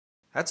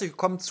Herzlich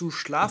willkommen zu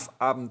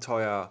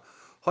Schlafabenteuer.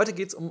 Heute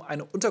geht es um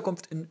eine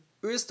Unterkunft in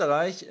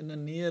Österreich in der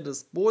Nähe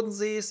des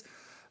Bodensees,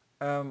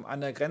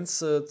 an der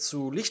Grenze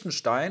zu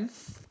Liechtenstein,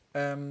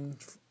 ähm,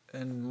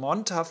 in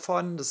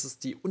Montafon. Das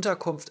ist die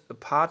Unterkunft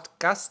Appart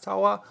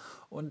Gastauer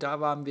und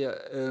da waren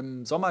wir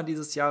im Sommer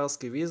dieses Jahres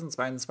gewesen,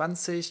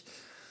 22.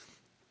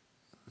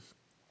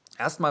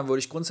 Erstmal würde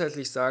ich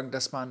grundsätzlich sagen,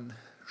 dass man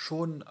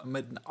schon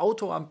mit einem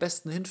Auto am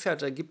besten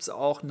hinfährt. Da gibt es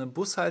auch eine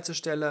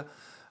Bushaltestelle,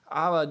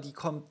 aber die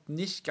kommt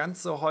nicht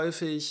ganz so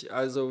häufig.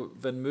 Also,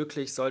 wenn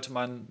möglich, sollte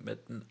man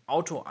mit einem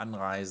Auto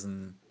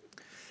anreisen.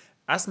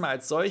 Erstmal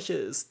als solche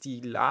ist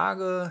die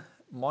Lage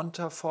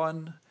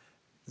Montafon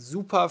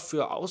super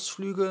für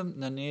Ausflüge.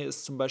 In der Nähe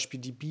ist zum Beispiel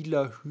die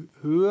Bieler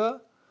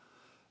Höhe.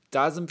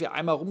 Da sind wir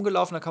einmal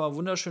rumgelaufen, da kann man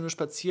wunderschöne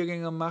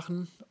Spaziergänge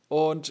machen.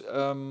 Und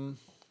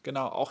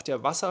genau, auch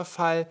der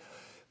Wasserfall,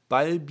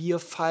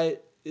 Ballbierfall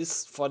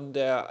ist von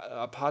der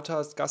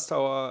Apartheid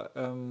Gastauer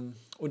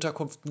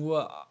Unterkunft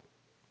nur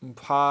ein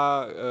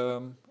paar,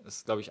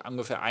 ist glaube ich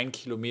ungefähr 1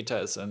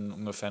 Kilometer ist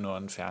ungefähr nur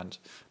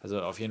entfernt.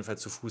 Also auf jeden Fall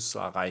zu Fuß zu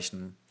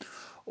erreichen.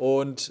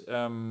 Und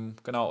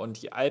genau,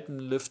 und die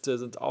Alpenlifte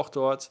sind auch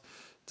dort.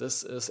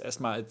 Das ist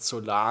erstmal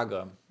zur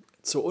Lage.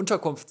 Zur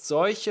Unterkunft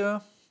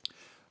solche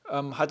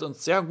hat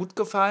uns sehr gut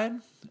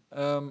gefallen.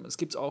 Es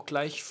gibt auch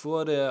gleich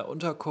vor der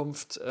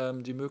Unterkunft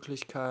die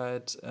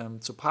Möglichkeit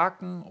zu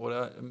parken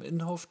oder im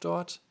Innenhof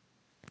dort.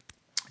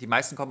 Die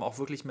meisten kommen auch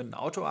wirklich mit dem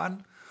Auto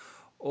an.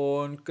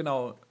 Und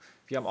genau,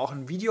 wir haben auch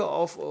ein Video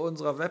auf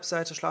unserer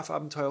Webseite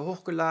Schlafabenteuer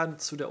hochgeladen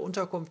zu der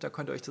Unterkunft. Da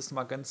könnt ihr euch das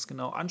mal ganz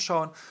genau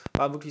anschauen.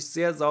 War wirklich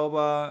sehr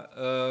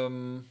sauber.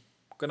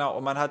 Genau,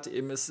 und man hat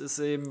eben, es ist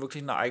eben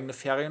wirklich eine eigene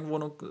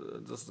Ferienwohnung.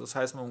 Das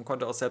heißt, man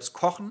konnte auch selbst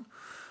kochen,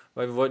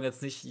 weil wir wollten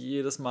jetzt nicht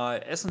jedes Mal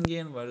essen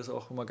gehen, weil das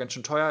auch immer ganz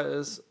schön teuer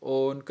ist.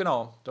 Und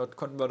genau, dort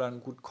konnten wir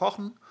dann gut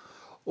kochen.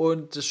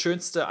 Und das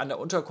Schönste an der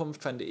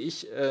Unterkunft, fand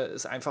ich,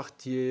 ist einfach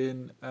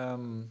den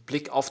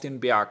Blick auf den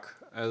Berg.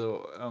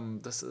 Also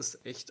das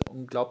ist echt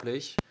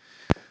unglaublich.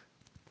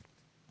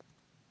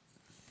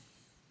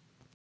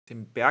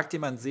 Den Berg, den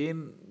man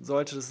sehen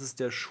sollte, das ist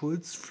der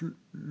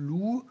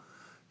Schulzfluh.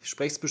 Ich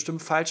spreche es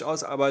bestimmt falsch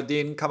aus, aber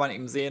den kann man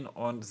eben sehen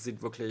und es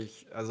sieht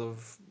wirklich, also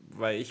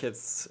weil ich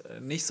jetzt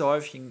nicht so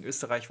häufig in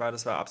Österreich war,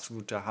 das war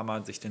absolut der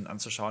Hammer, sich den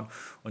anzuschauen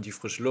und die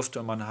frische Luft,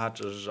 die man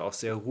hat, das ist auch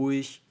sehr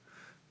ruhig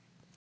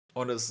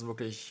und es ist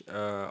wirklich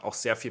auch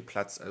sehr viel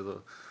Platz.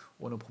 Also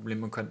ohne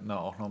Probleme könnten da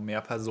auch noch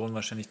mehr Personen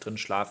wahrscheinlich drin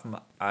schlafen,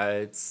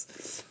 als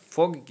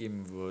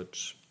vorgegeben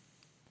wird.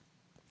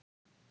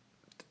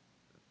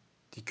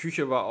 Die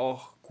Küche war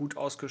auch gut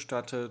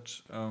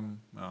ausgestattet.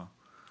 Ja.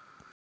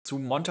 Zu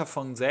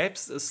Montafon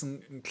selbst ist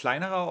ein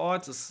kleinerer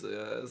Ort. Es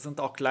sind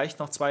auch gleich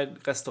noch zwei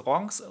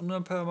Restaurants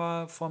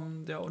unmittelbar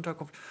von der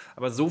Unterkunft.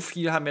 Aber so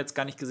viel haben wir jetzt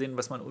gar nicht gesehen,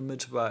 was man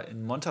unmittelbar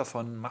in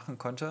Montafon machen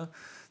konnte.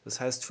 Das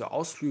heißt, für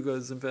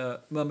Ausflüge sind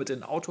wir immer mit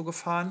dem Auto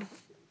gefahren.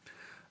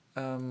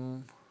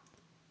 Ähm,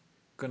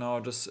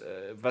 genau,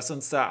 was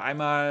uns da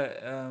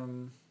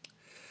einmal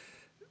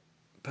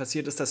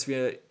passiert ist, dass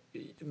wir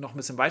noch ein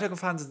bisschen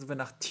weitergefahren sind, sind wir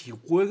nach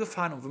Tirol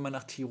gefahren. Und wenn man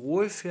nach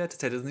Tirol fährt,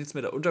 das hätte nichts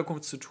mit der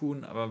Unterkunft zu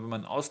tun, aber wenn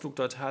man einen Ausflug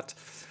dort hat,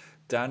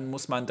 dann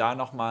muss man da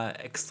nochmal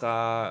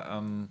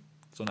extra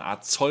so eine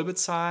Art Zoll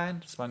bezahlen.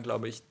 Das waren,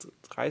 glaube ich,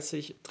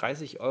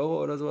 30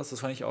 Euro oder sowas.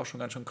 Das fand ich auch schon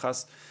ganz schön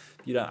krass,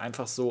 die dann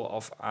einfach so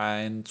auf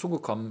einen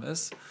zugekommen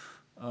ist.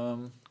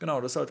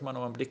 Genau, das sollte man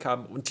noch mal im Blick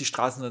haben. Und die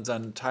Straßen sind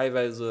dann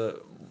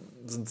teilweise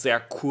sind sehr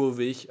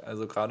kurvig,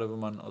 also gerade wenn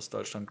man aus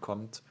Deutschland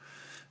kommt.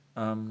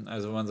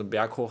 Also wenn man so einen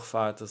Berg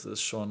hochfahrt, das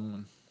ist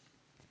schon,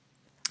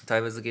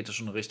 teilweise geht es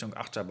schon Richtung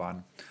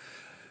Achterbahn.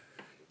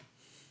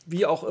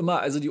 Wie auch immer,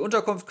 also die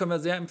Unterkunft können wir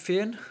sehr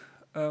empfehlen.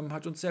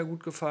 Hat uns sehr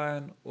gut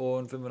gefallen.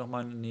 Und wenn wir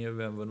nochmal in der Nähe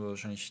wären, würden wir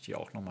wahrscheinlich die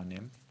auch nochmal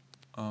nehmen.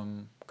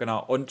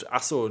 Genau. Und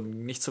ach so,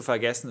 nicht zu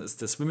vergessen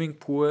ist der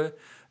Swimmingpool,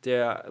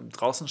 der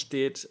draußen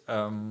steht.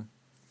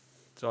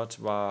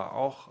 Dort war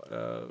auch,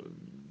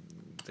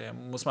 der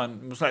muss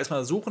man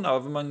erstmal suchen,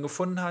 aber wenn man ihn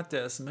gefunden hat,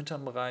 der ist im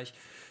hinteren Bereich,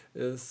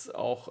 ist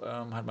auch,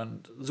 hat man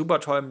einen super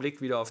tollen Blick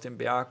wieder auf den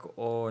Berg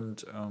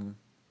und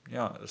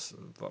ja,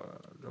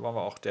 da waren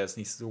wir auch, der ist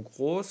nicht so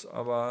groß,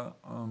 aber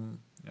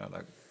ja,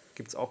 da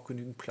gibt es auch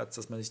genügend Platz,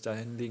 dass man sich da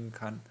hinlegen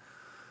kann.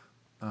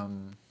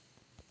 Ähm,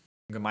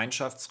 Einen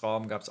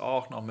Gemeinschaftsraum gab es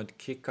auch noch mit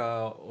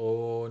Kicker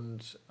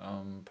und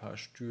ein paar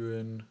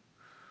Stühlen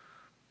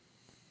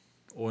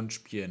und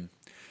Spielen.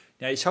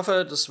 Ja, ich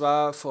hoffe, das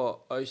war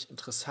für euch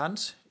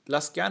interessant.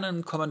 Lasst gerne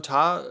einen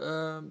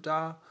Kommentar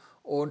da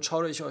und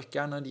schaut euch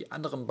gerne die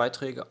anderen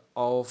Beiträge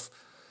auf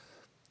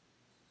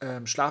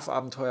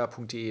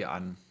schlafabenteuer.de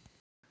an.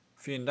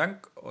 Vielen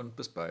Dank und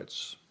bis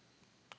bald.